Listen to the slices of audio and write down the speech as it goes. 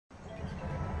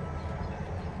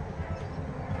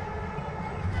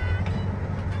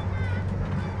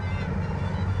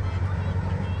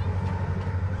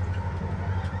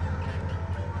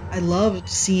I loved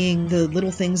seeing the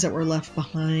little things that were left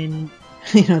behind,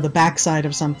 you know, the backside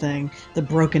of something, the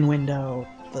broken window,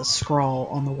 the scrawl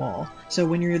on the wall. So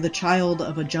when you're the child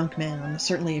of a junk man,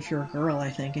 certainly if you're a girl, I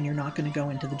think, and you're not going to go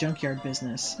into the junkyard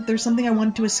business, there's something I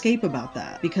wanted to escape about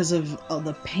that because of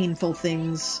the painful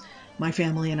things my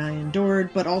family and I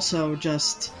endured, but also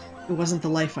just it wasn't the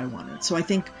life I wanted. So I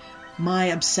think my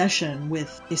obsession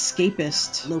with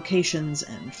escapist locations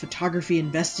and photography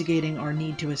investigating our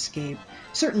need to escape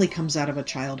certainly comes out of a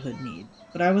childhood need.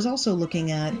 But I was also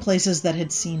looking at places that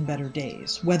had seen better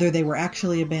days, whether they were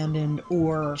actually abandoned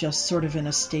or just sort of in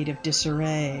a state of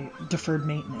disarray, deferred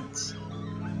maintenance.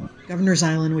 Governor's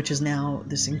Island, which is now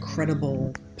this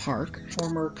incredible park,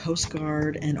 former Coast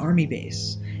Guard and Army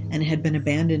base, and it had been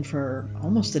abandoned for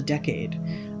almost a decade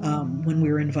when we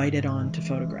were invited on to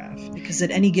photograph. Because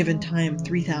at any given time,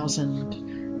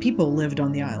 3,000 people lived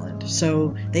on the island.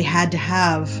 So they had to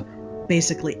have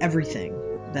basically everything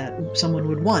that someone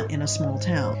would want in a small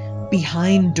town.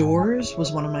 Behind doors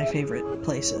was one of my favorite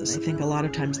places. I think a lot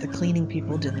of times the cleaning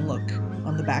people didn't look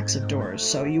on the backs of doors,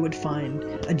 so you would find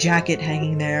a jacket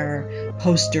hanging there,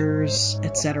 posters,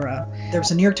 etc. There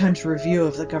was a New York Times review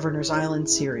of the Governor's Island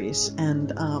series, and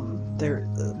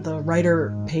the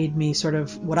writer paid me sort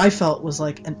of what I felt was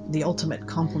like the ultimate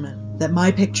compliment, that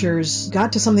my pictures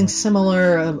got to something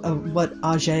similar of what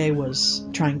Auger was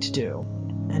trying to do.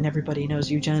 And everybody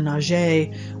knows Eugène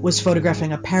Auger was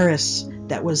photographing a Paris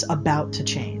that was about to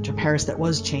change, a Paris that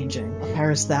was changing, a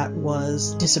Paris that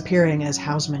was disappearing as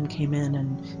Haussmann came in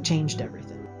and changed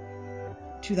everything.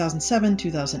 2007,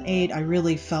 2008, I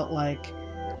really felt like,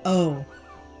 oh,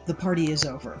 the party is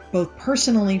over. Both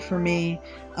personally for me,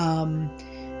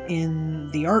 in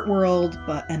the art world,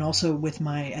 and also with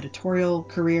my editorial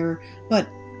career, but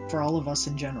for all of us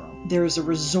in general. There was a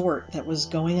resort that was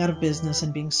going out of business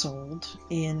and being sold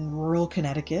in rural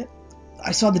Connecticut.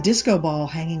 I saw the disco ball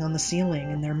hanging on the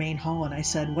ceiling in their main hall, and I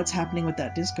said, what's happening with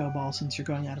that disco ball since you're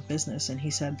going out of business? And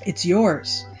he said, it's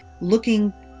yours.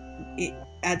 Looking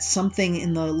at something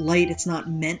in the light it's not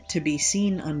meant to be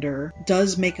seen under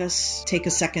does make us take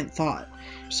a second thought.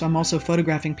 So I'm also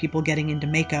photographing people getting into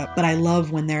makeup, but I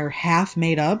love when they're half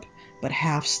made up but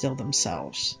half still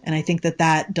themselves. And I think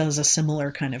that does a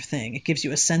similar kind of thing. It gives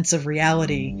you a sense of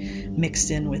reality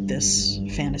mixed in with this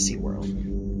fantasy world.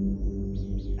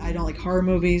 I don't like horror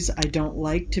movies. I don't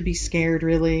like to be scared,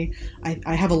 really.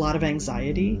 I have a lot of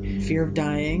anxiety, fear of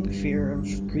dying, fear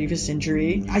of grievous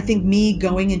injury. I think me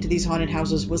going into these haunted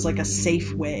houses was like a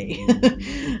safe way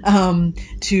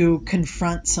to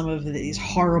confront some of these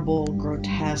horrible,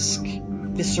 grotesque,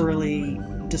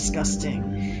 viscerally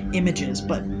disgusting images,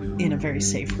 but in a very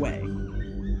safe way.